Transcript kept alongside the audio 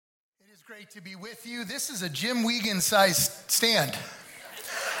is great to be with you. This is a Jim Wiegand-sized stand.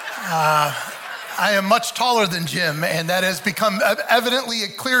 I am much taller than Jim, and that has become evidently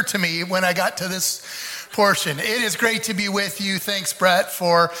clear to me when I got to this portion. It is great to be with you. Thanks, Brett,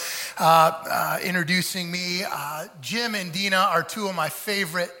 for introducing me. Jim and Dina are two of my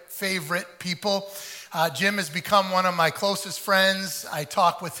favorite people. Jim has become one of my closest friends. I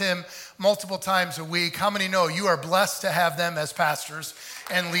talk with him multiple times a week. How many know you are blessed to have them as pastors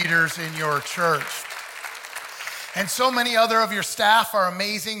and leaders in your church? And so many other of your staff are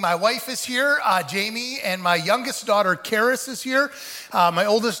amazing. My wife is here, Jamie, and my youngest daughter, Karis, is here. My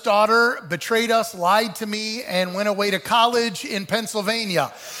oldest daughter betrayed us, lied to me, and went away to college in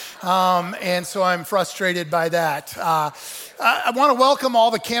Pennsylvania. And so I'm frustrated by that. I want to welcome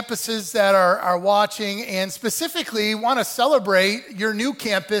all the campuses that are watching, and specifically want to celebrate your new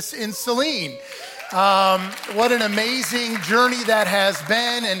campus in Saline. What an amazing journey that has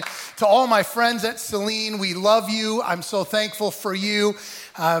been. And to all my friends at Saline, we love you. I'm so thankful for you.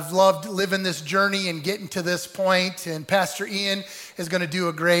 I've loved living this journey and getting to this point. And Pastor Ian is going to do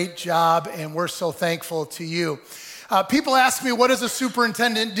a great job, and we're so thankful to you. People ask me, what does a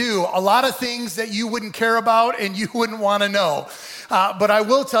superintendent do? A lot of things that you wouldn't care about and you wouldn't want to know. But I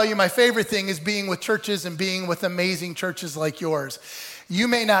will tell you, my favorite thing is being with churches and being with amazing churches like yours. You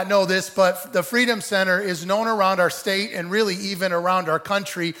may not know this, but the Freedom Center is known around our state and really even around our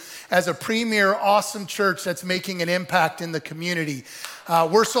country as a premier, awesome church that's making an impact in the community.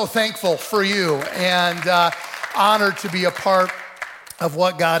 We're so thankful for you and honored to be a part of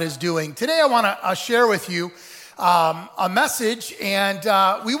what God is doing. Today I want to share with you a message,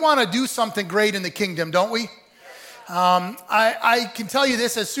 and we want to do something great in the kingdom, don't we? I can tell you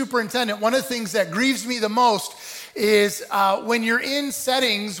this as superintendent, one of the things that grieves me the most is when you're in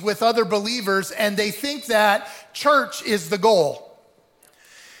settings with other believers and they think that church is the goal.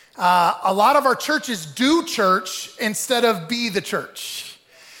 A lot of our churches do church instead of be the church.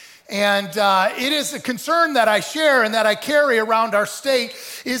 And it is a concern that I share and that I carry around our state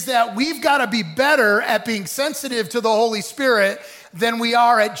is that we've got to be better at being sensitive to the Holy Spirit than we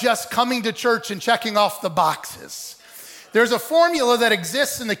are at just coming to church and checking off the boxes. There's a formula that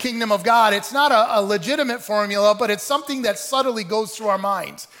exists in the kingdom of God. It's not a legitimate formula, but it's something that subtly goes through our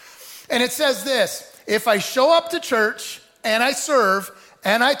minds. And it says this: if I show up to church and I serve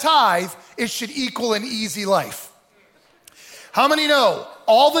and I tithe, it should equal an easy life. How many know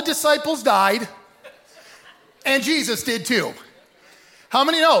all the disciples died and Jesus did too? How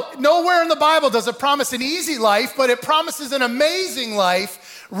many know nowhere in the Bible does it promise an easy life, but it promises an amazing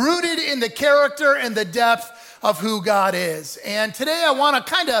life rooted in the character and the depth of who God is. And today I want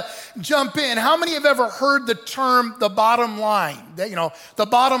to kind of jump in. How many have ever heard the term the bottom line? That, the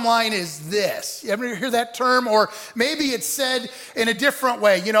bottom line is this. You ever hear that term? Or maybe it's said in a different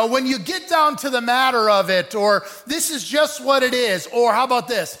way. When you get down to the matter of it, or this is just what it is, or how about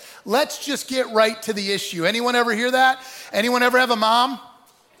this? Let's just get right to the issue. Anyone ever hear that? Anyone ever have a mom?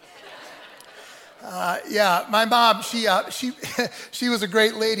 Yeah, my mom, she was a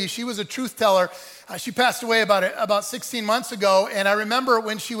great lady. She was a truth teller. She passed away about 16 months ago, and I remember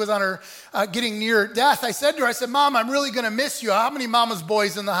when she was on her getting near death, I said to her, I said, Mom, I'm really going to miss you. How many mama's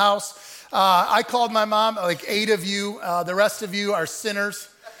boys in the house? I called my mom, like 8 of you. The rest of you are sinners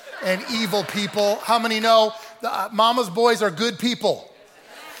and evil people. How many know mama's boys are good people?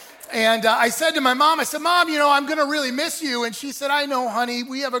 And I said to my mom, I said, Mom, I'm going to really miss you. And she said, I know, honey,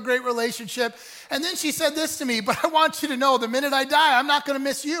 we have a great relationship. And then she said this to me, but I want you to know the minute I die, I'm not going to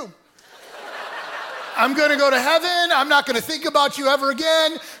miss you. I'm going to go to heaven. I'm not going to think about you ever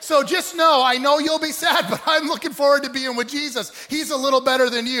again. So just know, I know you'll be sad, but I'm looking forward to being with Jesus. He's a little better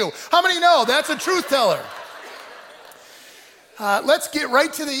than you. How many know that's a truth teller? Let's get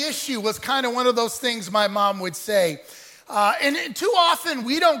right to the issue was kind of one of those things my mom would say. And too often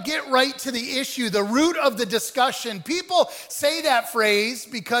we don't get right to the issue, the root of the discussion. People say that phrase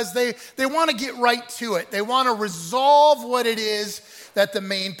because they want to get right to it. They want to resolve what it is that the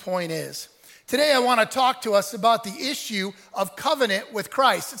main point is. Today I want to talk to us about the issue of covenant with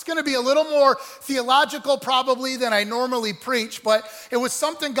Christ. It's going to be a little more theological probably than I normally preach, but it was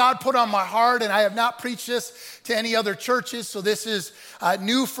something God put on my heart, and I have not preached this to any other churches, so this is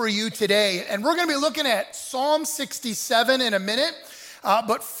new for you today. And we're going to be looking at Psalm 67 in a minute,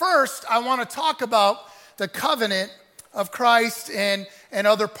 but first I want to talk about the covenant of Christ and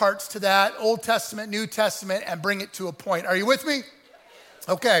other parts to that, Old Testament, New Testament, and bring it to a point. Are you with me?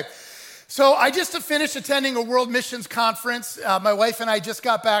 Okay. So I just finished attending a World Missions Conference. My wife and I just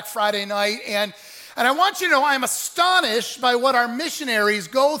got back Friday night, and I want you to know I'm astonished by what our missionaries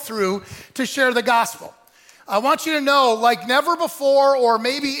go through to share the gospel. I want you to know, like never before, or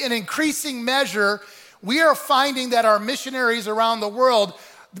maybe in increasing measure, we are finding that our missionaries around the world,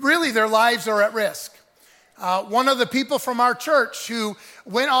 really their lives are at risk. One of the people from our church who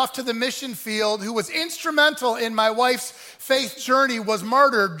went off to the mission field, who was instrumental in my wife's faith journey, was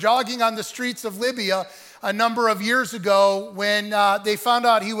murdered jogging on the streets of Libya a number of years ago when they found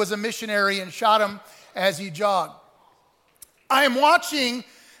out he was a missionary and shot him as he jogged. I am watching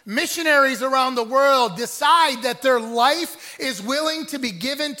missionaries around the world decide that their life is willing to be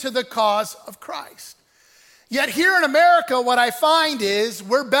given to the cause of Christ. Yet here in America, what I find is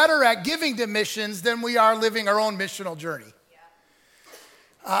we're better at giving to missions than we are living our own missional journey.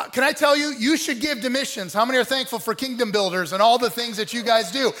 Can I tell you, you should give to missions. How many are thankful for Kingdom Builders and all the things that you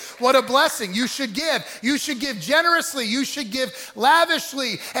guys do? What a blessing. You should give. You should give generously. You should give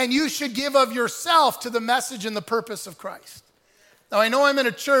lavishly. And you should give of yourself to the message and the purpose of Christ. Now, I know I'm in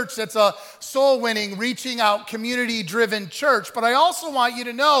a church that's a soul-winning, reaching out, community-driven church, but I also want you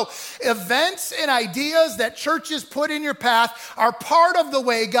to know events and ideas that churches put in your path are part of the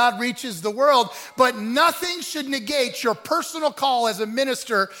way God reaches the world, but nothing should negate your personal call as a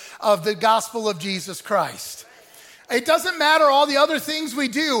minister of the gospel of Jesus Christ. It doesn't matter all the other things we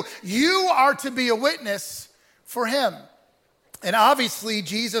do. You are to be a witness for Him. And obviously,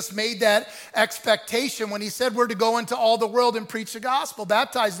 Jesus made that expectation when he said we're to go into all the world and preach the gospel,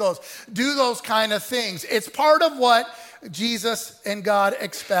 baptize those, do those kind of things. It's part of what Jesus and God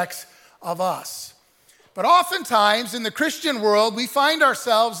expects of us. But oftentimes in the Christian world, we find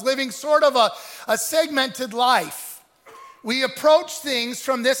ourselves living sort of a segmented life. We approach things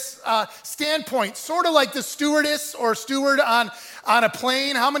from this standpoint, sort of like the stewardess or steward on a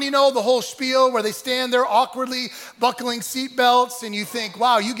plane. How many know the whole spiel where they stand there awkwardly buckling seatbelts and you think,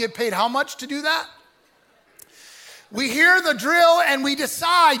 wow, you get paid how much to do that? We hear the drill and we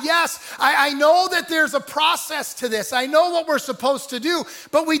decide, yes, I know that there's a process to this. I know what we're supposed to do,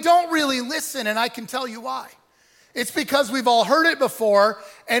 but we don't really listen, and I can tell you why. It's because we've all heard it before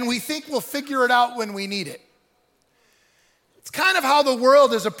and we think we'll figure it out when we need it. It's kind of how the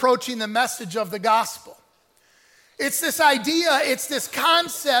world is approaching the message of the gospel. It's this idea, it's this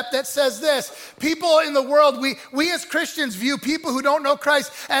concept that says this. People in the world, we as Christians view people who don't know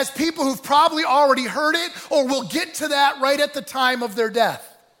Christ as people who've probably already heard it or will get to that right at the time of their death.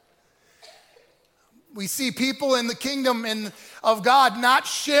 We see people in the kingdom of God not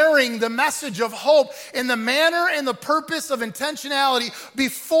sharing the message of hope in the manner and the purpose of intentionality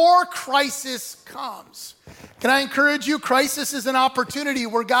before crisis comes. Can I encourage you? Crisis is an opportunity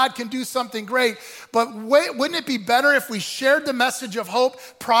where God can do something great. But wouldn't it be better if we shared the message of hope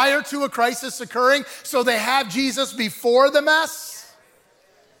prior to a crisis occurring so they have Jesus before the mess,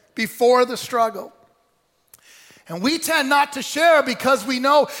 before the struggle? And we tend not to share because we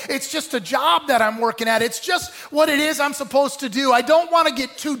know it's just a job that I'm working at. It's just what it is I'm supposed to do. I don't want to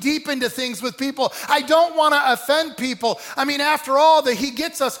get too deep into things with people. I don't want to offend people. I mean, after all, the He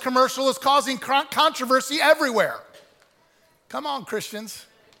Gets Us commercial is causing controversy everywhere. Come on, Christians.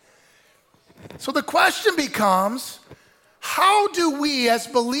 So the question becomes, how do we as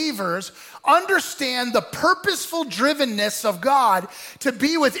believers understand the purposeful drivenness of God to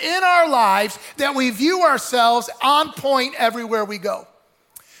be within our lives, that we view ourselves on point everywhere we go?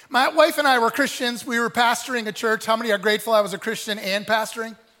 My wife and I were Christians. We were pastoring a church. How many are grateful I was a Christian and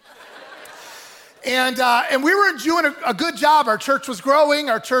pastoring? And we were doing a good job. Our church was growing.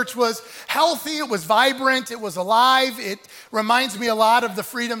 Our church was healthy. It was vibrant. It was alive. It reminds me a lot of the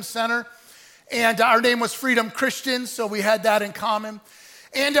Freedom Center. And our name was Freedom Christian, so we had that in common.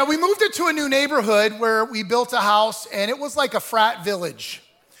 And we moved into a new neighborhood where we built a house, and it was like a frat village.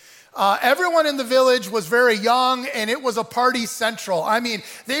 Everyone in the village was very young, and it was a party central. I mean,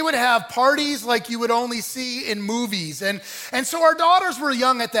 they would have parties like you would only see in movies. And so our daughters were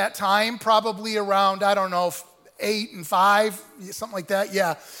young at that time, probably around, 8 and 5, something like that,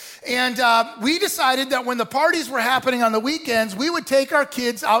 yeah. And we decided that when the parties were happening on the weekends, we would take our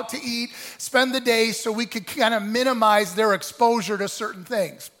kids out to eat, spend the day so we could kind of minimize their exposure to certain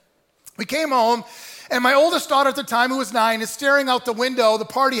things. We came home, and my oldest daughter at the time, who was 9, is staring out the window. The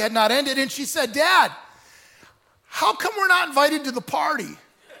party had not ended, and she said, "Dad, how come we're not invited to the party?"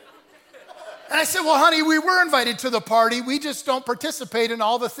 And I said, "Well, honey, we were invited to the party. We just don't participate in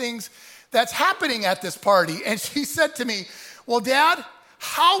all the things that's happening at this party." And she said to me, "Well, Dad,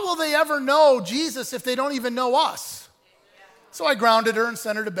 how will they ever know Jesus if they don't even know us?" So I grounded her and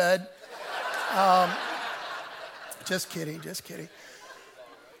sent her to bed. Just kidding.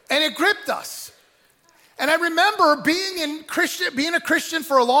 And it gripped us. And I remember being a Christian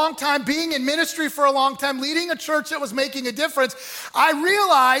for a long time, being in ministry for a long time, leading a church that was making a difference. I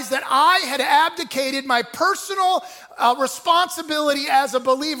realized that I had abdicated my personal responsibility as a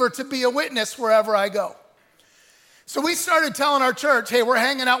believer to be a witness wherever I go. So we started telling our church, hey, we're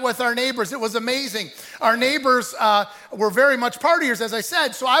hanging out with our neighbors. It was amazing. Our neighbors were very much partiers, as I said.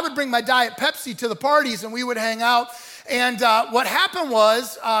 So I would bring my Diet Pepsi to the parties and we would hang out. And what happened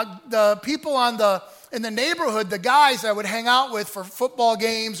was the people in the neighborhood, the guys I would hang out with for football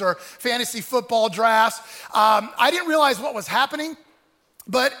games or fantasy football drafts, I didn't realize what was happening,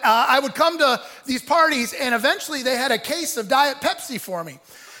 but I would come to these parties and eventually they had a case of Diet Pepsi for me.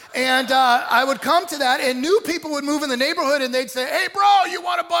 And I would come to that and new people would move in the neighborhood and they'd say, hey bro, you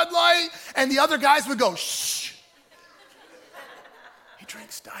want a Bud Light? And the other guys would go, shh, he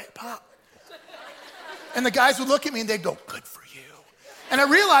drinks Diet Pop. And the guys would look at me and they'd go, good for you. And I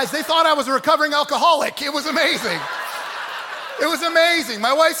realized they thought I was a recovering alcoholic. It was amazing. It was amazing.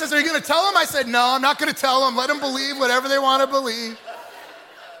 My wife says, are you going to tell them? I said, no, I'm not going to tell them. Let them believe whatever they want to believe.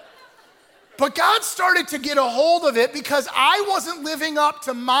 But God started to get a hold of it because I wasn't living up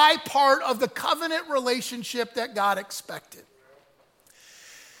to my part of the covenant relationship that God expected.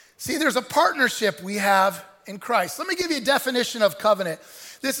 See, there's a partnership we have in Christ. Let me give you a definition of covenant.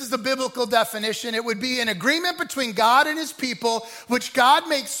 This is the biblical definition. It would be an agreement between God and his people, which God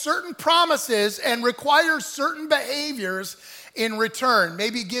makes certain promises and requires certain behaviors in return.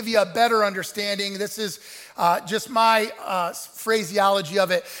 Maybe give you a better understanding. This is just my phraseology of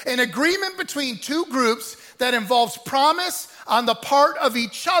it. An agreement between two groups that involves promise on the part of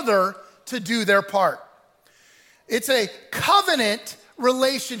each other to do their part. It's a covenant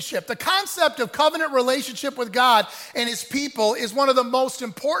relationship. The concept of covenant relationship with God and his people is one of the most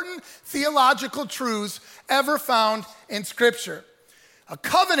important theological truths ever found in Scripture. A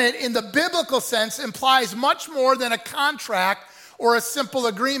covenant in the biblical sense implies much more than a contract or a simple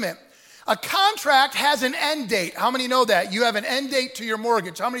agreement. A contract has an end date. How many know that? You have an end date to your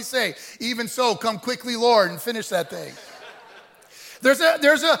mortgage. How many say, even so, come quickly, Lord, and finish that thing? There's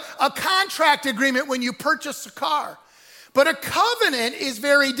a contract agreement when you purchase a car. But a covenant is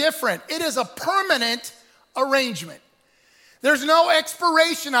very different. It is a permanent arrangement. There's no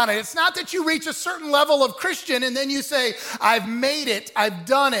expiration on it. It's not that you reach a certain level of Christian and then you say, I've made it, I've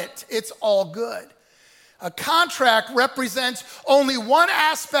done it, it's all good. A contract represents only one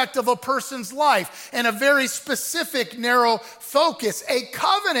aspect of a person's life and a very specific, narrow focus. A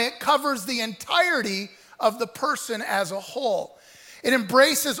covenant covers the entirety of the person as a whole. It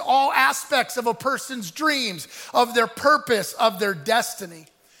embraces all aspects of a person's dreams, of their purpose, of their destiny.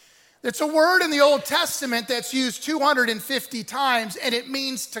 It's a word in the Old Testament that's used 250 times, and it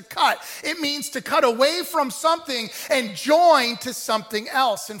means to cut. It means to cut away from something and join to something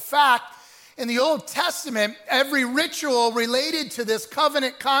else. In fact, in the Old Testament, every ritual related to this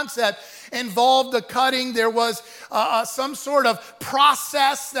covenant concept involved the cutting. There was some sort of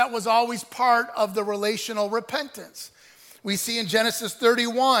process that was always part of the relational repentance. We see in Genesis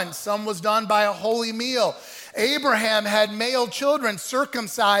 31, some was done by a holy meal. Abraham had male children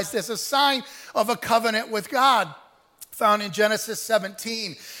circumcised as a sign of a covenant with God, found in Genesis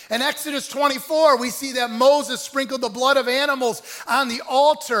 17. In Exodus 24, we see that Moses sprinkled the blood of animals on the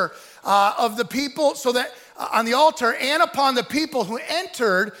altar of the people, so that on the altar and upon the people who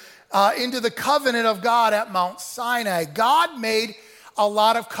entered into the covenant of God at Mount Sinai. God made a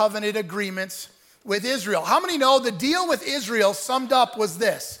lot of covenant agreements with Israel. How many know the deal with Israel summed up was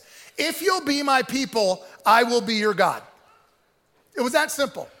this: if you'll be my people, I will be your God. It was that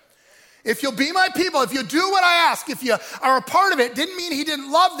simple. If you'll be my people, if you do what I ask, if you are a part of it, didn't mean he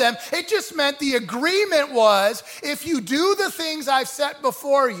didn't love them. It just meant the agreement was, if you do the things I've set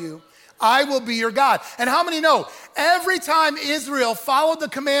before you, I will be your God. And how many know every time Israel followed the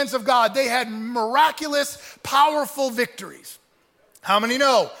commands of God, they had miraculous, powerful victories? How many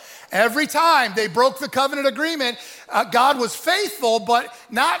know every time they broke the covenant agreement, God was faithful, but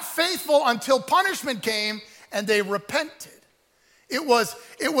not faithful until punishment came and they repented? It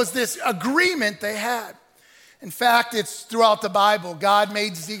was this agreement they had. In fact, it's throughout the Bible. God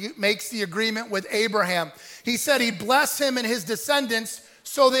makes the agreement with Abraham. He said he'd bless him and his descendants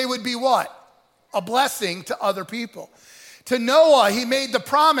so they would be what? A blessing to other people. To Noah, he made the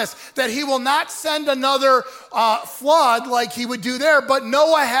promise that he will not send another flood like he would do there, but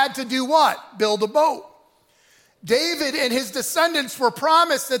Noah had to do what? Build a boat. David and his descendants were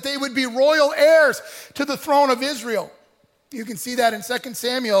promised that they would be royal heirs to the throne of Israel. You can see that in 2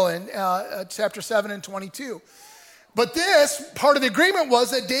 Samuel in chapter 7 and 22. But this, part of the agreement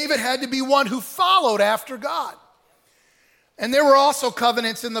was that David had to be one who followed after God. And there were also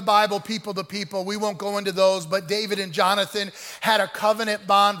covenants in the Bible, people to people. We won't go into those, but David and Jonathan had a covenant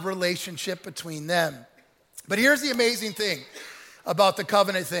bond relationship between them. But here's the amazing thing about the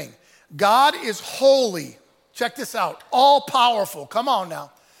covenant thing. God is holy. Check this out. All powerful. Come on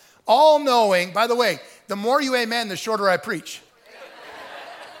now. All knowing. By the way, the more you amen, the shorter I preach.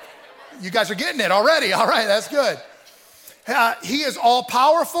 You guys are getting it already. All right, that's good. He is all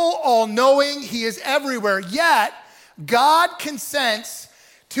powerful, all knowing. He is everywhere. Yet, God consents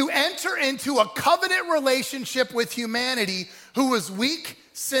to enter into a covenant relationship with humanity who is weak,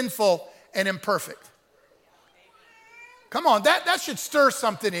 sinful, and imperfect. Come on, that should stir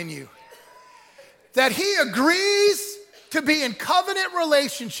something in you. That he agrees to be in covenant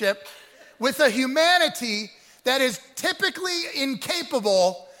relationship with a humanity that is typically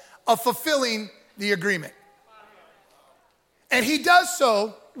incapable of fulfilling the agreement. And he does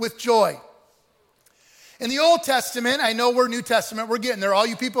so with joy. In the Old Testament, I know we're New Testament, we're getting there. All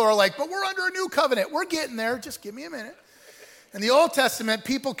you people are like, but we're under a new covenant. We're getting there, just give me a minute. In the Old Testament,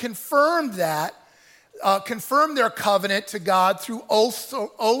 people confirmed their covenant to God through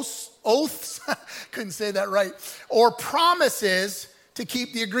oaths, couldn't say that right, or promises to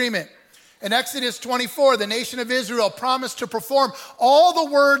keep the agreement. In Exodus 24, the nation of Israel promised to perform all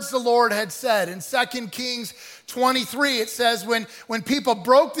the words the Lord had said. In 2 Kings 23, it says when people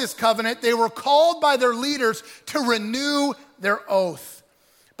broke this covenant, they were called by their leaders to renew their oath.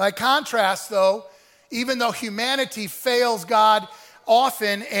 By contrast, though, even though humanity fails God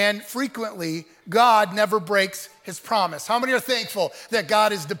often and frequently, God never breaks his promise. How many are thankful that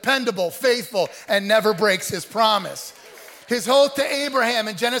God is dependable, faithful, and never breaks his promise? His oath to Abraham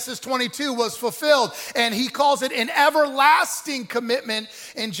in Genesis 22 was fulfilled, and he calls it an everlasting commitment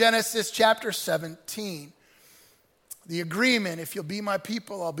in Genesis chapter 17. The agreement, if you'll be my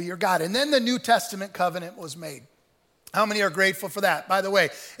people, I'll be your God. And then the New Testament covenant was made. How many are grateful for that? By the way,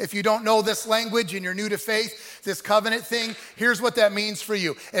 if you don't know this language and you're new to faith, this covenant thing, here's what that means for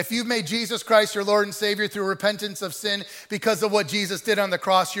you. If you've made Jesus Christ your Lord and Savior through repentance of sin because of what Jesus did on the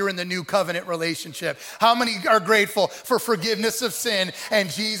cross, you're in the new covenant relationship. How many are grateful for forgiveness of sin and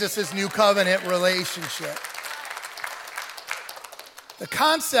Jesus' new covenant relationship? The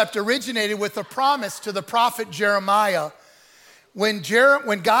concept originated with a promise to the prophet Jeremiah. When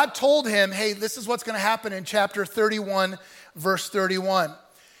God told him, hey, this is what's going to happen in chapter 31, verse 31.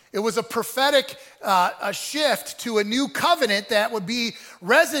 It was a prophetic a shift to a new covenant that would be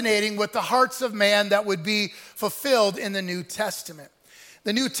resonating with the hearts of man that would be fulfilled in the New Testament.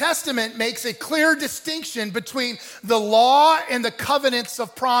 The New Testament makes a clear distinction between the law and the covenants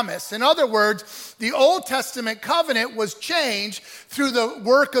of promise. In other words, the Old Testament covenant was changed through the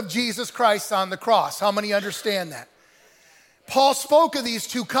work of Jesus Christ on the cross. How many understand that? Paul spoke of these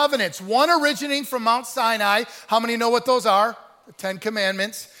two covenants, one originating from Mount Sinai. How many know what those are? The 10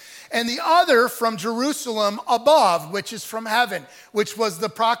 Commandments. And the other from Jerusalem above, which is from heaven, which was the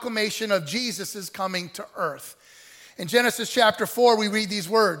proclamation of Jesus' coming to earth. In Genesis chapter 4, we read these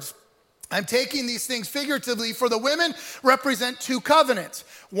words. I'm taking these things figuratively, for the women represent two covenants.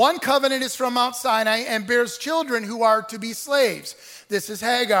 One covenant is from Mount Sinai and bears children who are to be slaves. This is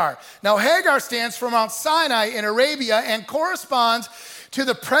Hagar. Now, Hagar stands for Mount Sinai in Arabia and corresponds to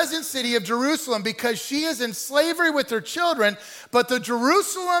the present city of Jerusalem because she is in slavery with her children, but the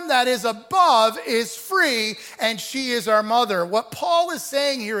Jerusalem that is above is free, and she is our mother. What Paul is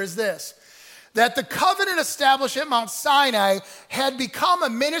saying here is this, that the covenant established at Mount Sinai had become a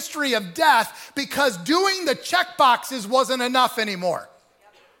ministry of death because doing the check boxes wasn't enough anymore.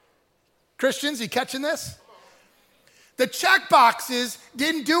 Christians, you catching this? The check boxes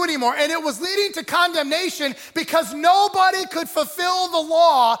didn't do anymore, and it was leading to condemnation because nobody could fulfill the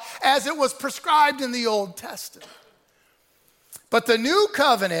law as it was prescribed in the Old Testament. But the new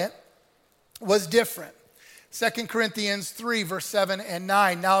covenant was different. 2 Corinthians 3, verse 7 and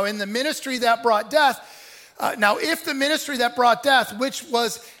 9. Now, in the ministry that brought death, if the ministry that brought death, which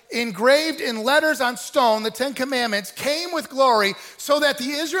was engraved in letters on stone, the 10 Commandments, came with glory so that the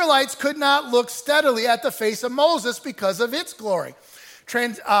Israelites could not look steadily at the face of Moses because of its glory.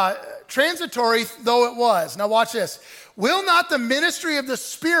 Transitory though it was. Now watch this. Will not the ministry of the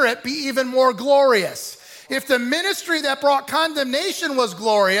Spirit be even more glorious? If the ministry that brought condemnation was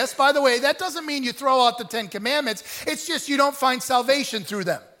glorious, by the way, that doesn't mean you throw out the 10 Commandments. It's just you don't find salvation through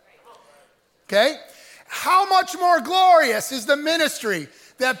them. Okay? How much more glorious is the ministry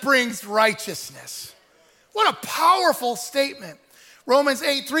that brings righteousness? What a powerful statement. Romans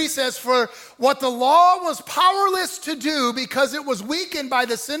 8:3 says, for what the law was powerless to do because it was weakened by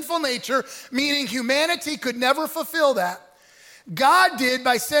the sinful nature, meaning humanity could never fulfill that. God did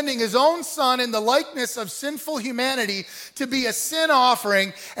by sending his own son in the likeness of sinful humanity to be a sin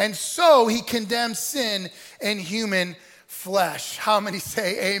offering, and so he condemned sin in human flesh. How many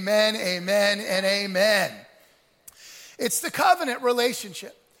say amen, amen, and amen? It's the covenant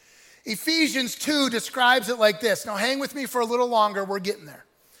relationship. Ephesians 2 describes it like this. Now hang with me for a little longer, we're getting there.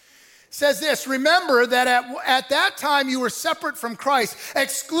 It says this, remember that at that time you were separate from Christ,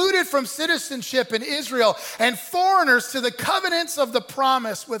 excluded from citizenship in Israel, and foreigners to the covenants of the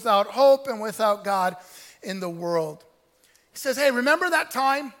promise, without hope and without God in the world. He says, hey, remember that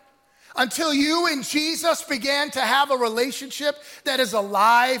time? Until you and Jesus began to have a relationship that is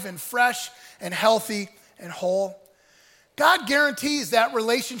alive and fresh and healthy and whole. God guarantees that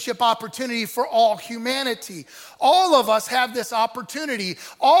relationship opportunity for all humanity. All of us have this opportunity.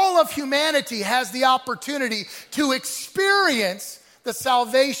 All of humanity has the opportunity to experience the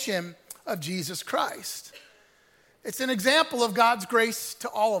salvation of Jesus Christ. It's an example of God's grace to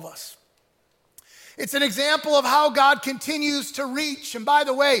all of us. It's an example of how God continues to reach. And by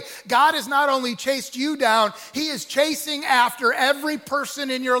the way, God has not only chased you down, he is chasing after every person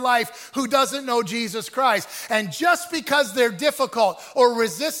in your life who doesn't know Jesus Christ. And just because they're difficult or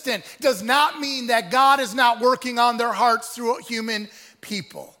resistant does not mean that God is not working on their hearts through human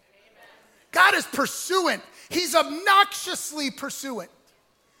people. God is pursuant. He's obnoxiously pursuant.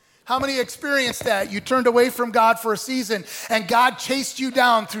 How many experienced that? You turned away from God for a season and God chased you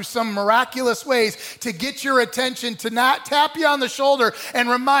down through some miraculous ways to get your attention, to not tap you on the shoulder and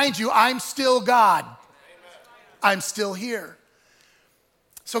remind you, I'm still God. I'm still here.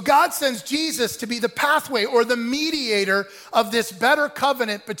 So God sends Jesus to be the pathway or the mediator of this better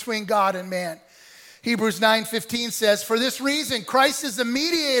covenant between God and man. Hebrews 9:15 says, for this reason, Christ is the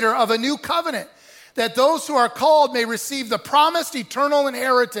mediator of a new covenant, that those who are called may receive the promised eternal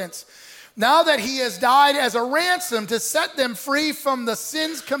inheritance, now that he has died as a ransom to set them free from the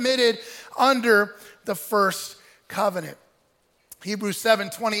sins committed under the first covenant. Hebrews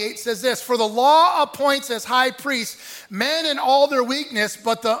 7:28 says this, for the law appoints as high priests men in all their weakness,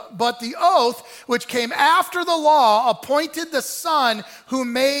 but the oath which came after the law appointed the Son who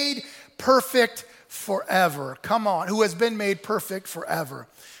made perfect forever. Come on, who has been made perfect forever.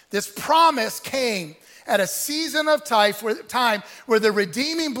 This promise came at a season of time where the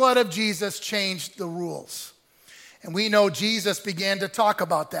redeeming blood of Jesus changed the rules. And we know Jesus began to talk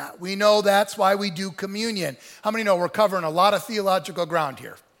about that. We know that's why we do communion. How many know we're covering a lot of theological ground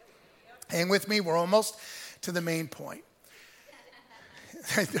here? Hang with me, we're almost to the main point.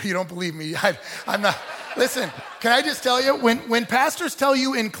 You don't believe me. I'm not. Listen, can I just tell you, when pastors tell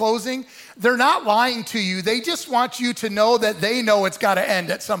you in closing, they're not lying to you. They just want you to know that they know it's got to end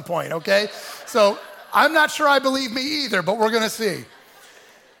at some point, okay? So I'm not sure I believe me either, but we're going to see.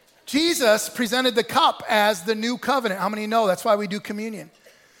 Jesus presented the cup as the new covenant. How many know that's why we do communion?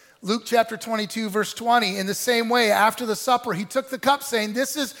 Luke chapter 22, verse 20, in the same way, after the supper, he took the cup saying,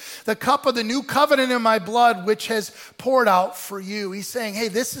 this is the cup of the new covenant in my blood, which has poured out for you. He's saying, hey,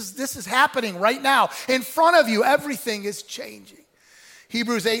 this is happening right now. In front of you, everything is changing.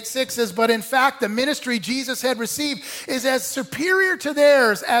 Hebrews 8:6 says, but in fact, the ministry Jesus had received is as superior to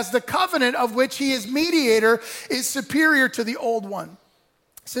theirs as the covenant of which he is mediator is superior to the old one,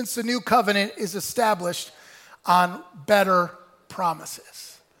 since the new covenant is established on better promises.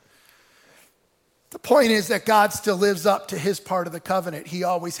 The point is that God still lives up to his part of the covenant. He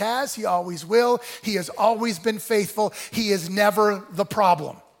always has, he always will, he has always been faithful. He is never the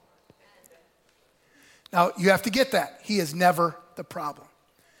problem. Now, you have to get that. He is never the problem.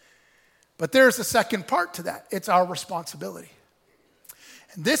 But there's a second part to that. It's our responsibility.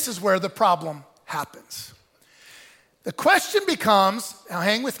 And this is where the problem happens. The question becomes, now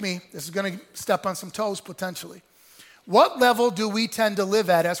hang with me, this is going to step on some toes potentially. What level do we tend to live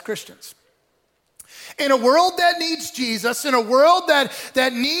at as Christians? In a world that needs Jesus, in a world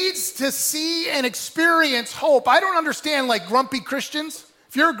that needs to see and experience hope, I don't understand like grumpy Christians.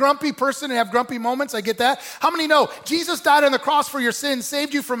 If you're a grumpy person and have grumpy moments, I get that. How many know Jesus died on the cross for your sins,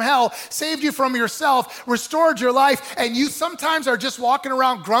 saved you from hell, saved you from yourself, restored your life, and you sometimes are just walking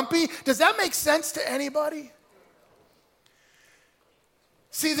around grumpy? Does that make sense to anybody?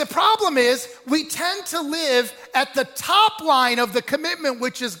 See, the problem is we tend to live at the top line of the commitment,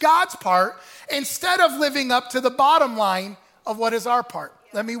 which is God's part, instead of living up to the bottom line of what is our part.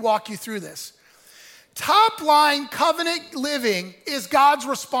 Let me walk you through this. Top line covenant living is God's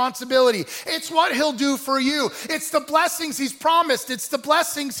responsibility. It's what he'll do for you. It's the blessings he's promised. It's the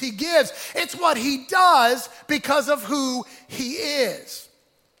blessings he gives. It's what he does because of who he is.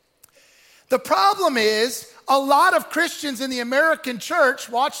 The problem is A lot of Christians in the American church,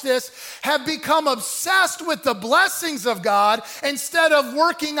 watch this, have become obsessed with the blessings of God instead of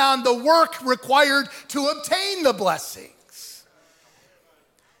working on the work required to obtain the blessings.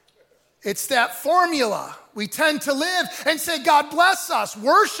 It's that formula. We tend to live and say, God bless us.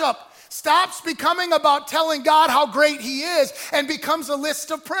 Worship stops becoming about telling God how great he is and becomes a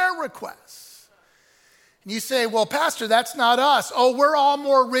list of prayer requests. And you say, well, Pastor, that's not us. Oh, we're all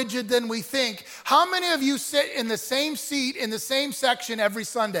more rigid than we think. How many of you sit in the same seat in the same section every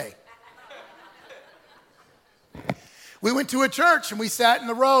Sunday? We went to a church and we sat in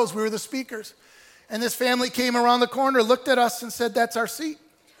the rows. We were the speakers. And this family came around the corner, looked at us and said, that's our seat.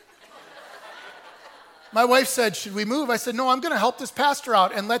 My wife said, should we move? I said, no, I'm going to help this pastor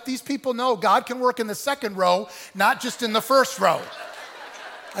out and let these people know God can work in the second row, not just in the first row.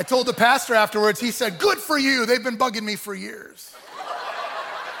 I told the pastor afterwards, he said, good for you. They've been bugging me for years.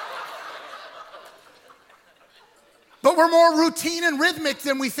 But we're more routine and rhythmic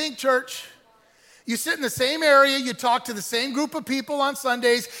than we think, church. You sit in the same area, you talk to the same group of people on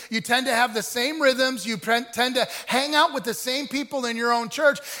Sundays, you tend to have the same rhythms, you tend to hang out with the same people in your own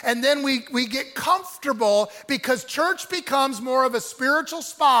church, and then we get comfortable because church becomes more of a spiritual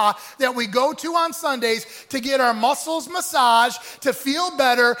spa that we go to on Sundays to get our muscles massaged, to feel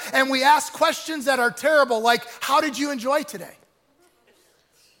better, and we ask questions that are terrible, like, how did you enjoy today?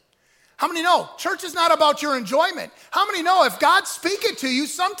 How many know church is not about your enjoyment? How many know if God's speaking to you,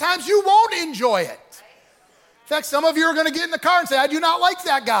 sometimes you won't enjoy it? In fact, some of you are going to get in the car and say, I do not like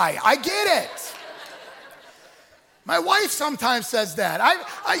that guy. I get it. My wife sometimes says that.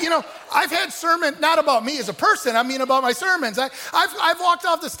 I've had sermons, not about me as a person, I mean about my sermons. I've walked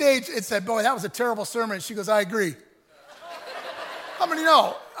off the stage and said, boy, that was a terrible sermon. She goes, I agree. How many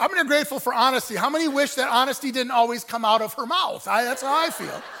know? I'm grateful for honesty. How many wish that honesty didn't always come out of her mouth? That's how I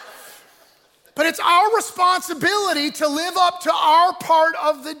feel. But it's our responsibility to live up to our part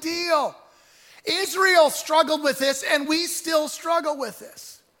of the deal. Israel struggled with this, and we still struggle with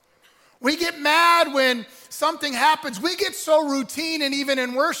this. We get mad when something happens. We get so routine, and even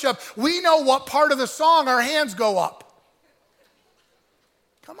in worship, we know what part of the song our hands go up.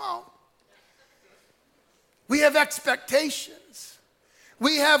 Come on. We have expectations.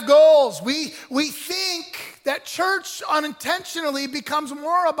 We have goals. We think that church unintentionally becomes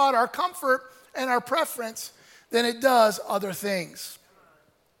more about our comfort and our preference than it does other things.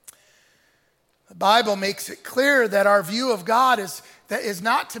 The Bible makes it clear that our view of God is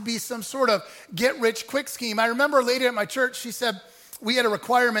not to be some sort of get-rich-quick scheme. I remember a lady at my church, she said, we had a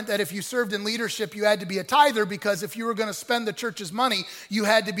requirement that if you served in leadership, you had to be a tither because if you were going to spend the church's money, you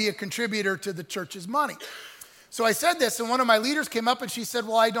had to be a contributor to the church's money. So I said this, and one of my leaders came up and she said,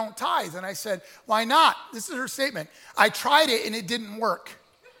 well, I don't tithe. And I said, why not? This is her statement. I tried it and it didn't work.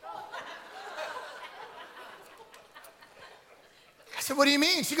 I said, what do you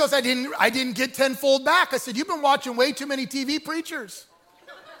mean? She goes, I didn't get tenfold back. I said, you've been watching way too many TV preachers.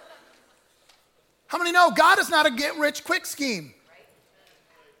 How many know God is not a get-rich-quick scheme?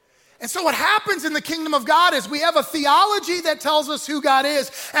 And so what happens in the kingdom of God is we have a theology that tells us who God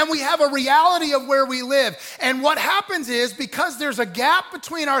is, and we have a reality of where we live. And what happens is because there's a gap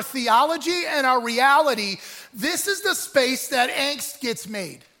between our theology and our reality, this is the space that angst gets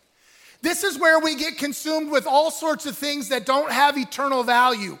made. This is where we get consumed with all sorts of things that don't have eternal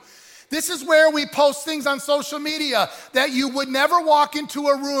value. This is where we post things on social media that you would never walk into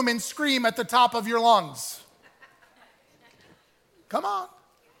a room and scream at the top of your lungs. Come on.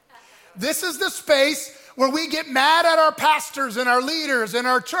 This is the space where we get mad at our pastors and our leaders and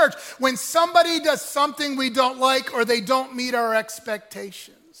our church when somebody does something we don't like or they don't meet our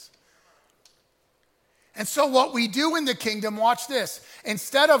expectations. And so what we do in the kingdom, watch this,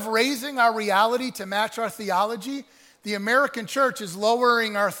 instead of raising our reality to match our theology, the American church is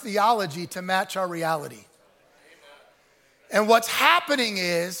lowering our theology to match our reality. And what's happening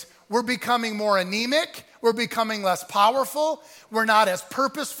is we're becoming more anemic, we're becoming less powerful, we're not as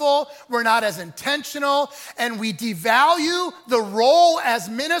purposeful, we're not as intentional, and we devalue the role as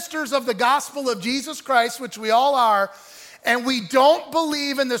ministers of the gospel of Jesus Christ, which we all are, and we don't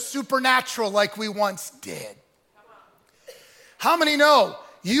believe in the supernatural like we once did. How many know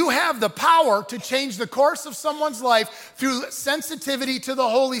you have the power to change the course of someone's life through sensitivity to the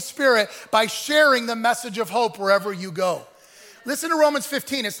Holy Spirit by sharing the message of hope wherever you go? Listen to Romans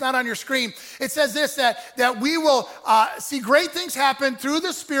 15. It's not on your screen. It says this, that we will see great things happen through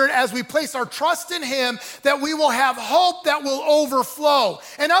the Spirit as we place our trust in Him, that we will have hope that will overflow.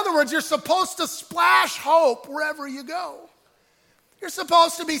 In other words, you're supposed to splash hope wherever you go. You're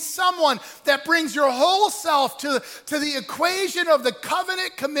supposed to be someone that brings your whole self to the equation of the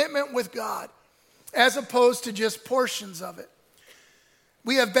covenant commitment with God. as opposed to just portions of it.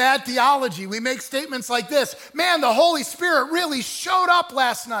 We have bad theology. We make statements like this: man, the Holy Spirit really showed up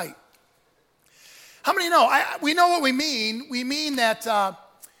last night. How many know? We know what we mean. We mean that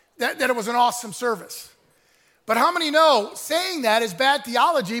it was an awesome service. But how many know saying that is bad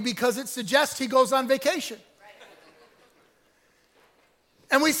theology because it suggests he goes on vacation?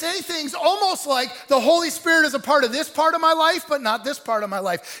 And we say things almost like the Holy Spirit is a part of this part of my life, but not this part of my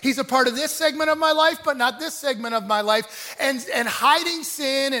life. He's a part of this segment of my life, but not this segment of my life. And hiding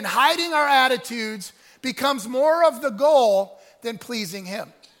sin and hiding our attitudes becomes more of the goal than pleasing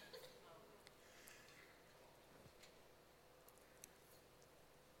him.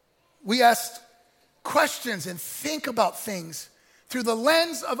 We ask questions and think about things through the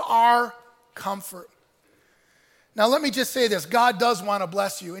lens of our comfort. Now, let me just say this. God does want to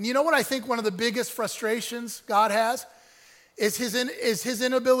bless you. And you know what I think one of the biggest frustrations God has is his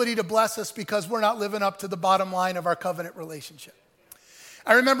inability to bless us because we're not living up to the bottom line of our covenant relationship.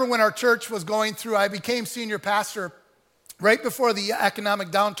 I remember when our church was going through, I became senior pastor right before the economic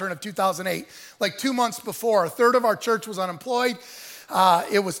downturn of 2008, like 2 months before. A third of our church was unemployed.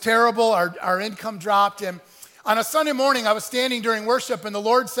 It was terrible. Our income dropped. And on a Sunday morning, I was standing during worship, and the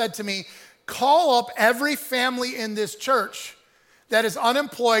Lord said to me, call up every family in this church that is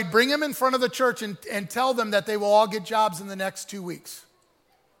unemployed, bring them in front of the church and tell them that they will all get jobs in the next 2 weeks.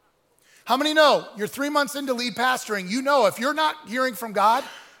 How many know you're 3 months into lead pastoring? You know if you're not hearing from God,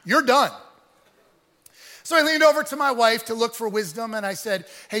 you're done. So I leaned over to my wife to look for wisdom, and I said,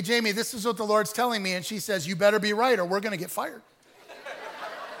 hey, Jamie, this is what the Lord's telling me. And she says, you better be right or we're going to get fired.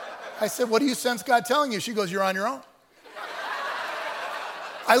 I said, what do you sense God telling you? She goes, you're on your own.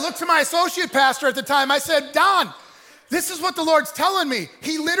 I looked to my associate pastor at the time. I said, Don, this is what the Lord's telling me.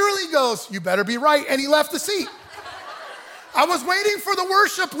 He literally goes, you better be right. And he left the seat. I was waiting for the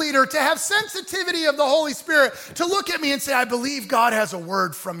worship leader to have sensitivity of the Holy Spirit to look at me and say, I believe God has a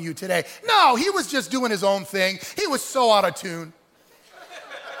word from you today. No, he was just doing his own thing. He was so out of tune.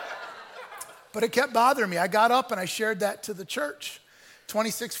 But it kept bothering me. I got up and I shared that to the church.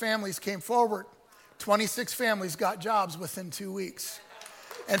 26 families came forward. 26 families got jobs within 2 weeks.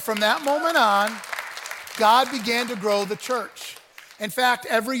 And from that moment on, God began to grow the church. In fact,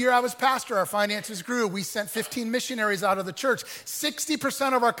 every year I was pastor, our finances grew. We sent 15 missionaries out of the church.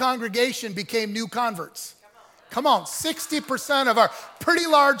 60% of our congregation became new converts. Come on, 60% of our pretty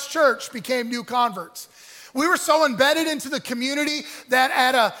large church became new converts. We were so embedded into the community that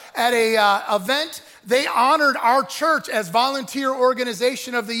at a event, they honored our church as Volunteer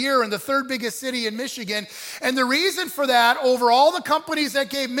Organization of the Year in the third biggest city in Michigan. And the reason for that, over all the companies that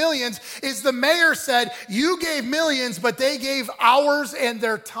gave millions, is the mayor said, you gave millions, but they gave hours and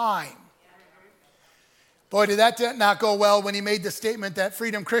their time. Boy, did that not go well when he made the statement that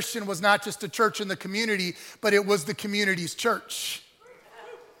Freedom Christian was not just a church in the community, but it was the community's church.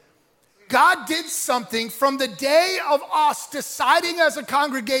 God did something from the day of us deciding as a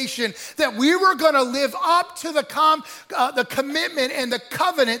congregation that we were going to live up to the commitment and the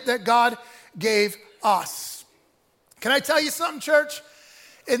covenant that God gave us. Can I tell you something, church?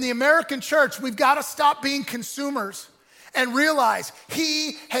 In the American church, we've got to stop being consumers and realize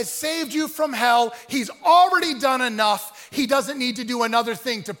he has saved you from hell. He's already done enough. He doesn't need to do another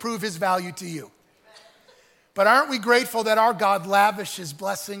thing to prove his value to you. But aren't we grateful that our God lavishes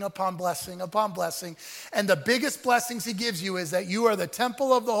blessing upon blessing upon blessing? And the biggest blessings he gives you is that you are the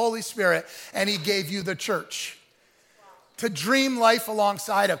temple of the Holy Spirit, and he gave you the church to dream life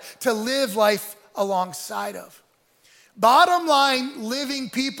alongside of, to live life alongside of. Bottom line living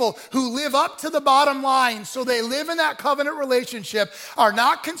people who live up to the bottom line, so they live in that covenant relationship, are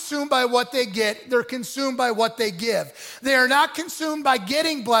not consumed by what they get, they're consumed by what they give. They are not consumed by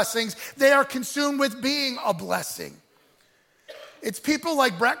getting blessings, they are consumed with being a blessing. It's people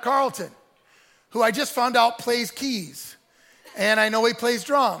like Brett Carlton, who I just found out plays keys, and I know he plays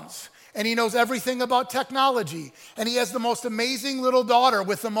drums, and he knows everything about technology, and he has the most amazing little daughter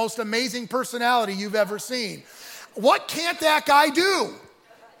with the most amazing personality you've ever seen. What can't that guy do?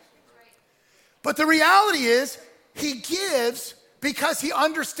 But the reality is, he gives because he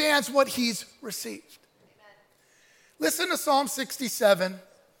understands what he's received. Listen to Psalm 67,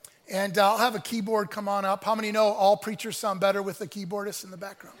 and I'll have a keyboard come on up. How many know all preachers sound better with the keyboardist in the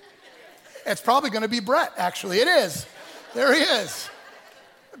background? It's probably going to be Brett, actually. It is. There he is.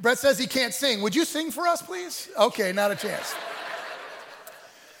 Brett says he can't sing. Would you sing for us, please? Okay, not a chance.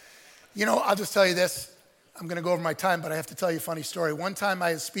 You know, I'll just tell you this. I'm going to go over my time, but I have to tell you a funny story. One time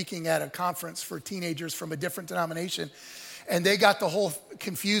I was speaking at a conference for teenagers from a different denomination, and they got the whole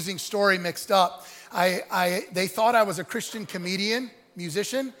confusing story mixed up. They thought I was a Christian comedian,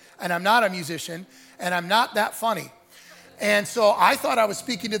 musician, and I'm not a musician, and I'm not that funny. And so I thought I was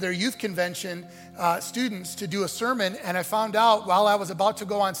speaking to their youth convention students to do a sermon, and I found out while I was about to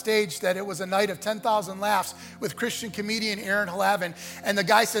go on stage that it was a night of 10,000 laughs with Christian comedian Aaron Hlavin. And the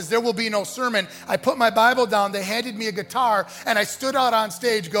guy says, there will be no sermon. I put my Bible down, they handed me a guitar, and I stood out on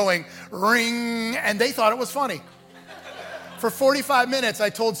stage going, ring, and they thought it was funny. For 45 minutes, I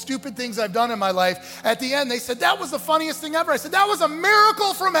told stupid things I've done in my life. At the end, they said, that was the funniest thing ever. I said, that was a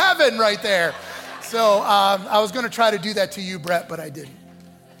miracle from heaven right there. So I was going to try to do that to you, Brett, but I didn't.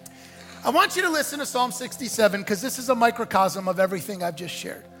 I want you to listen to Psalm 67 because this is a microcosm of everything I've just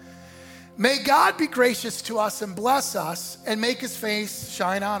shared. May God be gracious to us and bless us and make his face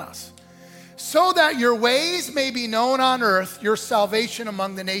shine on us, so that your ways may be known on earth, your salvation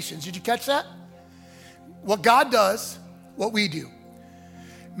among the nations. Did you catch that? What God does, what we do.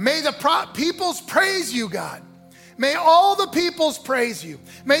 May the peoples praise you, God. May all the peoples praise you.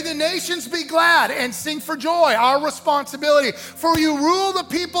 May the nations be glad and sing for joy, our responsibility. For you rule the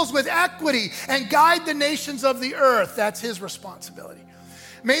peoples with equity and guide the nations of the earth. That's his responsibility.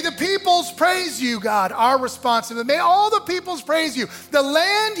 May the peoples praise you, God, our responsibility. May all the peoples praise you. The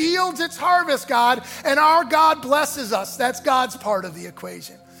land yields its harvest, God, and our God blesses us. That's God's part of the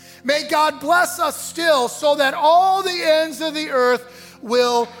equation. May God bless us still so that all the ends of the earth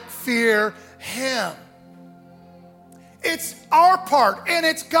will fear him. It's our part and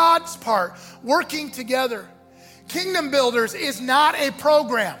it's God's part working together. Kingdom Builders is not a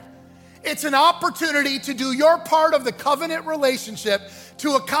program. It's an opportunity to do your part of the covenant relationship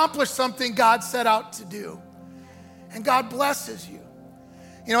to accomplish something God set out to do. And God blesses you.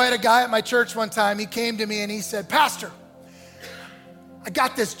 You know, I had a guy at my church one time, he came to me and he said, Pastor, I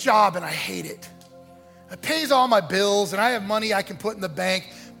got this job and I hate it. It pays all my bills and I have money I can put in the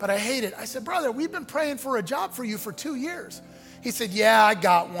bank, but I hate it. I said, brother, we've been praying for a job for you for 2 years. He said, yeah, I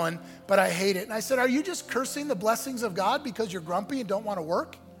got one, but I hate it. And I said, are you just cursing the blessings of God because you're grumpy and don't want to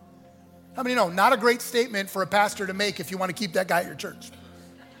work? How many know? Not a great statement for a pastor to make if you want to keep that guy at your church.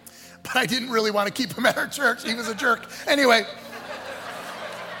 But I didn't really want to keep him at our church. He was a jerk. Anyway,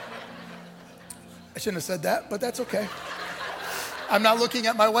 I shouldn't have said that, but that's okay. I'm not looking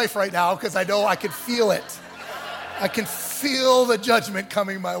at my wife right now because I know I could feel it. I can feel the judgment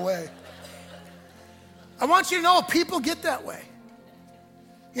coming my way. I want you to know people get that way.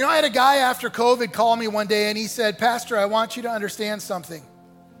 You know, I had a guy after COVID call me one day and he said, Pastor, I want you to understand something.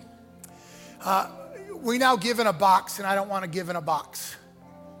 We now give in a box and I don't want to give in a box.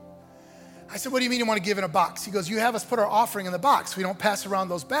 I said, what do you mean you want to give in a box? He goes, you have us put our offering in the box. We don't pass around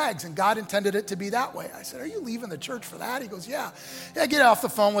those bags, and God intended it to be that way. I said, are you leaving the church for that? He goes, yeah. I get off the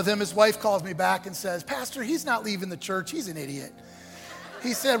phone with him. His wife calls me back and says, Pastor, he's not leaving the church. He's an idiot.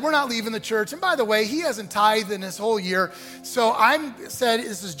 He said, we're not leaving the church. And by the way, he hasn't tithed in his whole year. So this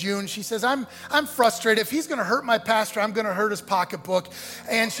is June. She says, I'm frustrated. If he's going to hurt my pastor, I'm going to hurt his pocketbook.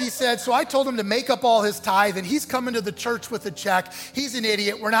 And she said, so I told him to make up all his tithe, and he's coming to the church with a check. He's an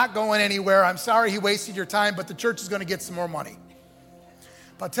idiot. We're not going anywhere. I'm sorry he wasted your time, but the church is going to get some more money.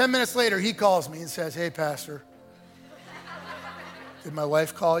 About 10 minutes later, he calls me and says, hey, Pastor, did my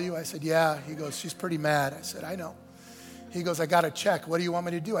wife call you? I said, yeah. He goes, she's pretty mad. I said, I know. He goes, I got a check. What do you want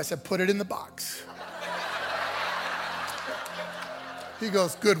me to do? I said, put it in the box. He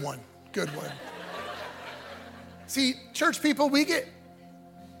goes, good one, good one. See, church people, we get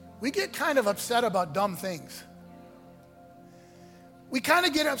kind of upset about dumb things. We kind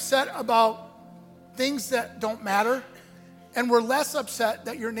of get upset about things that don't matter, and we're less upset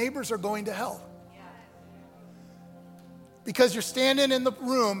that your neighbors are going to hell. Because you're standing in the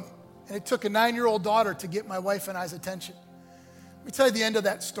room, and it took a 9-year-old daughter to get my wife and I's attention. Let me tell you the end of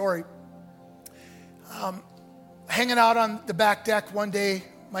that story. Hanging out on the back deck one day,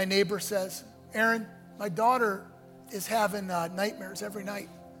 my neighbor says, Aaron, my daughter is having nightmares every night.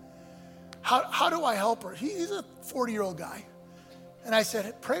 How do I help her? He's a 40-year-old guy. And I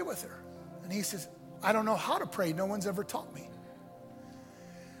said, pray with her. And he says, I don't know how to pray. No one's ever taught me.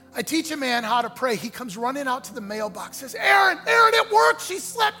 I teach a man how to pray. He comes running out to the mailbox, says, Aaron, it worked. She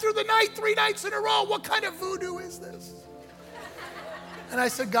slept through the night 3 nights in a row. What kind of voodoo is this? And I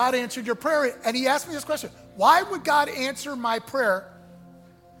said, God answered your prayer. And he asked me this question, why would God answer my prayer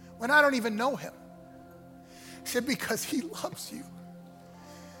when I don't even know him? He said, because he loves you.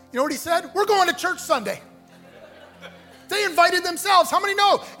 You know what he said? We're going to church Sunday. They invited themselves. How many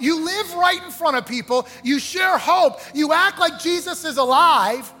know? You live right in front of people. You share hope. You act like Jesus is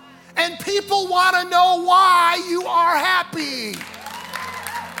alive. And people want to know why you are happy.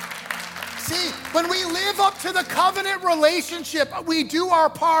 See, when we live up to the covenant relationship, we do our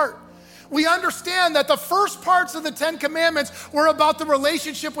part. We understand that the first parts of the 10 Commandments were about the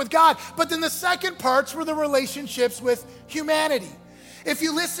relationship with God, but then the second parts were the relationships with humanity. If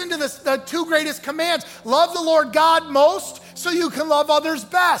you listen to the two greatest commands, love the Lord God most so you can love others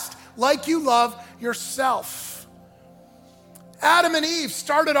best, like you love yourself. Adam and Eve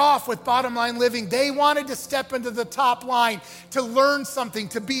started off with bottom line living. They wanted to step into the top line, to learn something,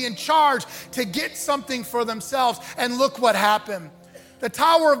 to be in charge, to get something for themselves. And look what happened. The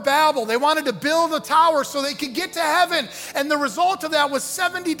Tower of Babel, they wanted to build a tower so they could get to heaven. And the result of that was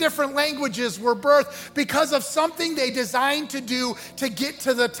 70 different languages were birthed because of something they designed to do to get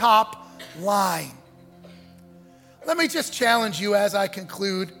to the top line. Let me just challenge you as I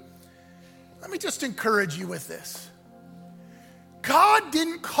conclude. Let me just encourage you with this. God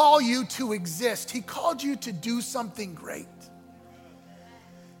didn't call you to exist. He called you to do something great.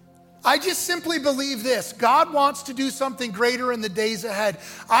 I just simply believe this. God wants to do something greater in the days ahead.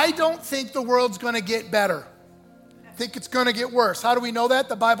 I don't think the world's going to get better. I think it's going to get worse. How do we know that?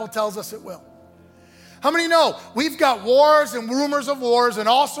 The Bible tells us it will. How many know we've got wars and rumors of wars and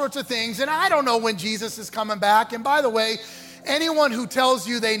all sorts of things, and I don't know when Jesus is coming back. And by the way, anyone who tells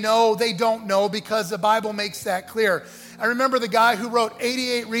you they know, they don't know, because the Bible makes that clear. I remember the guy who wrote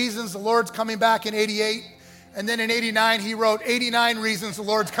 88 Reasons the Lord's Coming Back in 88, and then in 89 he wrote 89 Reasons the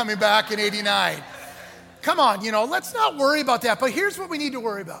Lord's Coming Back in 89. Come on, let's not worry about that. But here's what we need to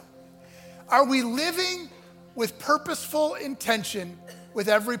worry about. Are we living with purposeful intention with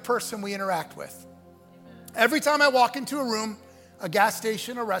every person we interact with? Every time I walk into a room, a gas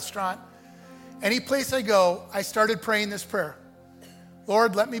station, a restaurant, any place I go, I started praying this prayer.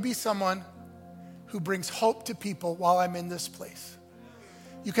 Lord, let me be someone who brings hope to people while I'm in this place.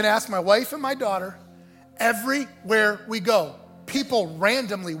 You can ask my wife and my daughter, everywhere we go, people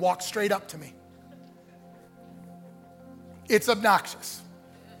randomly walk straight up to me. It's obnoxious.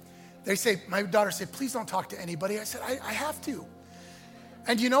 They say, my daughter said, please don't talk to anybody. I said, I have to.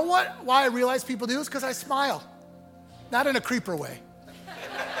 And you know what? Why I realize people do is because I smile. Not in a creeper way.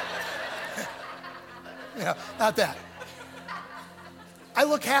 Not that. I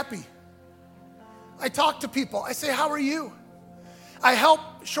look happy. I talk to people. I say, how are you? I help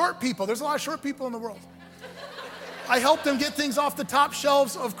short people. There's a lot of short people in the world. I help them get things off the top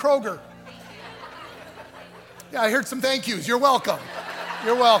shelves of Kroger. Yeah, I heard some thank yous. You're welcome.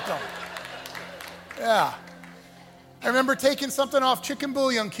 You're welcome. Yeah. I remember taking something off chicken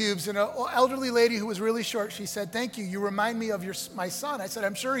bouillon cubes, and an elderly lady who was really short, she said, thank you. You remind me of my son. I said,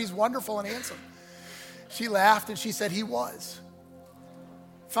 I'm sure he's wonderful and handsome. She laughed and she said he was.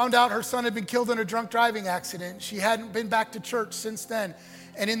 Found out her son had been killed in a drunk driving accident. She hadn't been back to church since then.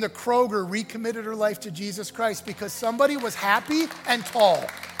 And in the Kroger, recommitted her life to Jesus Christ because somebody was happy and tall.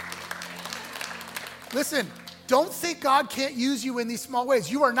 Listen, don't think God can't use you in these small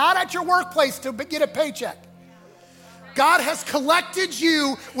ways. You are not at your workplace to get a paycheck. God has collected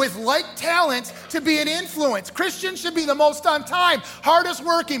you with like talents to be an influence. Christians should be the most on time, hardest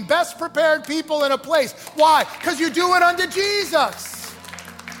working, best prepared people in a place. Why? Because you do it unto Jesus.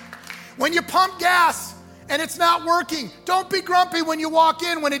 When you pump gas and it's not working, don't be grumpy when you walk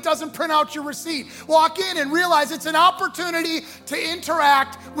in when it doesn't print out your receipt. Walk in and realize it's an opportunity to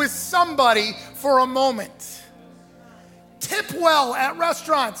interact with somebody for a moment. Tip well at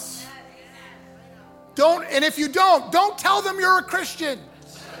restaurants. And if you don't tell them you're a Christian.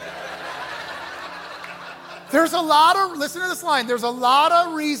 Listen to this line, there's a lot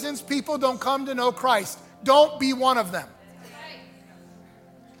of reasons people don't come to know Christ. Don't be one of them.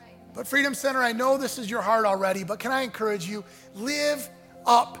 But Freedom Center, I know this is your heart already, but can I encourage you, live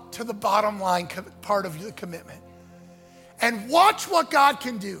up to the bottom line part of the commitment. And watch what God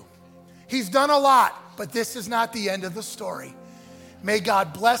can do. He's done a lot, but this is not the end of the story. May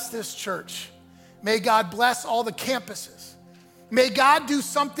God bless this church. May God bless all the campuses. May God do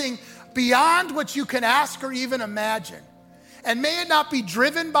something beyond what you can ask or even imagine. And may it not be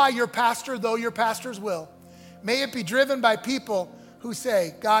driven by your pastor, though your pastors will. May it be driven by people who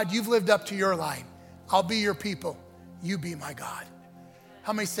say, God, you've lived up to your line. I'll be your people. You be my God.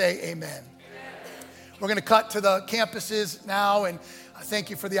 How many say amen? We're going to cut to the campuses now, and I thank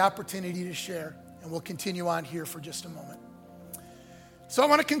you for the opportunity to share. And we'll continue on here for just a moment. So I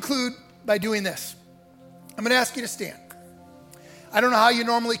want to conclude by doing this. I'm going to ask you to stand. I don't know how you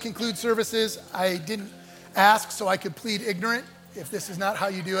normally conclude services. I didn't ask so I could plead ignorant if this is not how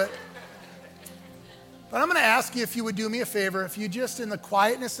you do it. But I'm going to ask you if you would do me a favor, if you just in the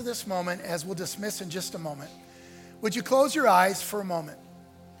quietness of this moment, as we'll dismiss in just a moment, would you close your eyes for a moment?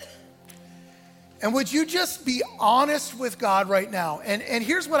 And would you just be honest with God right now? And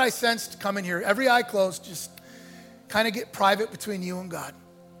here's what I sensed coming here. Every eye closed, just kind of get private between you and God.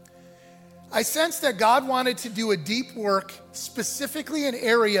 I sensed that God wanted to do a deep work specifically in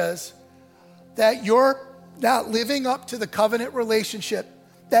areas that you're not living up to the covenant relationship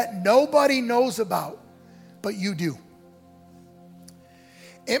that nobody knows about, but you do.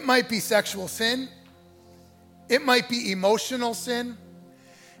 It might be sexual sin. It might be emotional sin,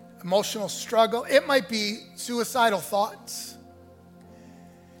 emotional struggle. It might be suicidal thoughts.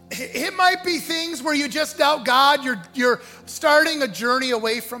 It might be things where you just doubt God. You're starting a journey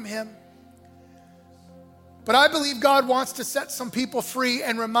away from him. But I believe God wants to set some people free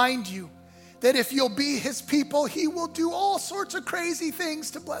and remind you that if you'll be his people, he will do all sorts of crazy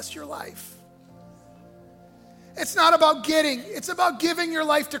things to bless your life. It's not about getting, it's about giving your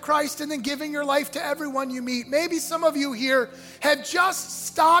life to Christ and then giving your life to everyone you meet. Maybe some of you here have just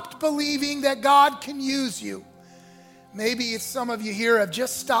stopped believing that God can use you. Maybe some of you here have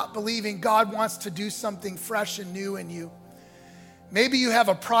just stopped believing God wants to do something fresh and new in you. Maybe you have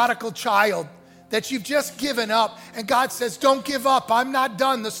a prodigal child that you've just given up, and God says, don't give up. I'm not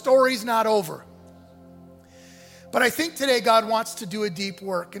done. The story's not over. But I think today God wants to do a deep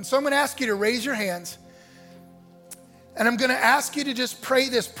work. And so I'm going to ask you to raise your hands, and I'm going to ask you to just pray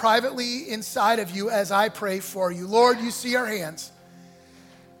this privately inside of you as I pray for you. Lord, you see our hands.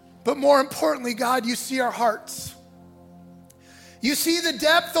 But more importantly, God, you see our hearts. You see the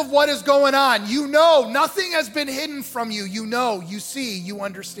depth of what is going on. You know, nothing has been hidden from you. You know, you see, you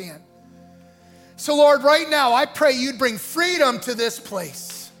understand. So Lord, right now, I pray you'd bring freedom to this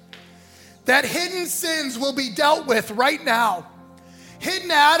place. That hidden sins will be dealt with right now.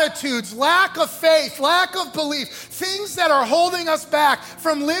 Hidden attitudes, lack of faith, lack of belief, things that are holding us back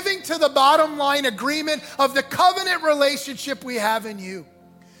from living to the bottom line agreement of the covenant relationship we have in you.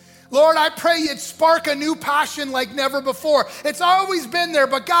 Lord, I pray you'd spark a new passion like never before. It's always been there,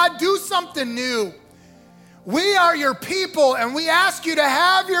 but God, do something new. We are your people, and we ask you to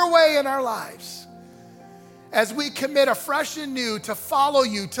have your way in our lives as we commit afresh and new to follow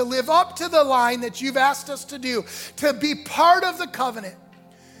you, to live up to the line that you've asked us to do, to be part of the covenant.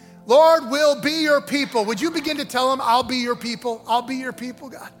 Lord, we'll be your people. Would you begin to tell them, I'll be your people. I'll be your people,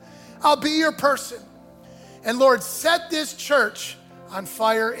 God. I'll be your person. And Lord, set this church on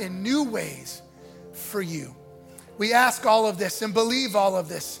fire in new ways for you. We ask all of this and believe all of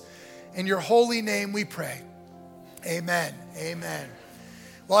this. In your holy name we pray. Amen. Amen.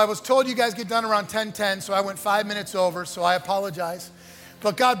 Well, I was told you guys get done around 10:10, so I went 5 minutes over, so I apologize.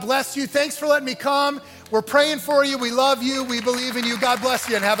 But God bless you. Thanks for letting me come. We're praying for you. We love you. We believe in you. God bless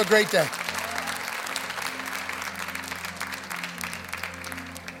you, and have a great day.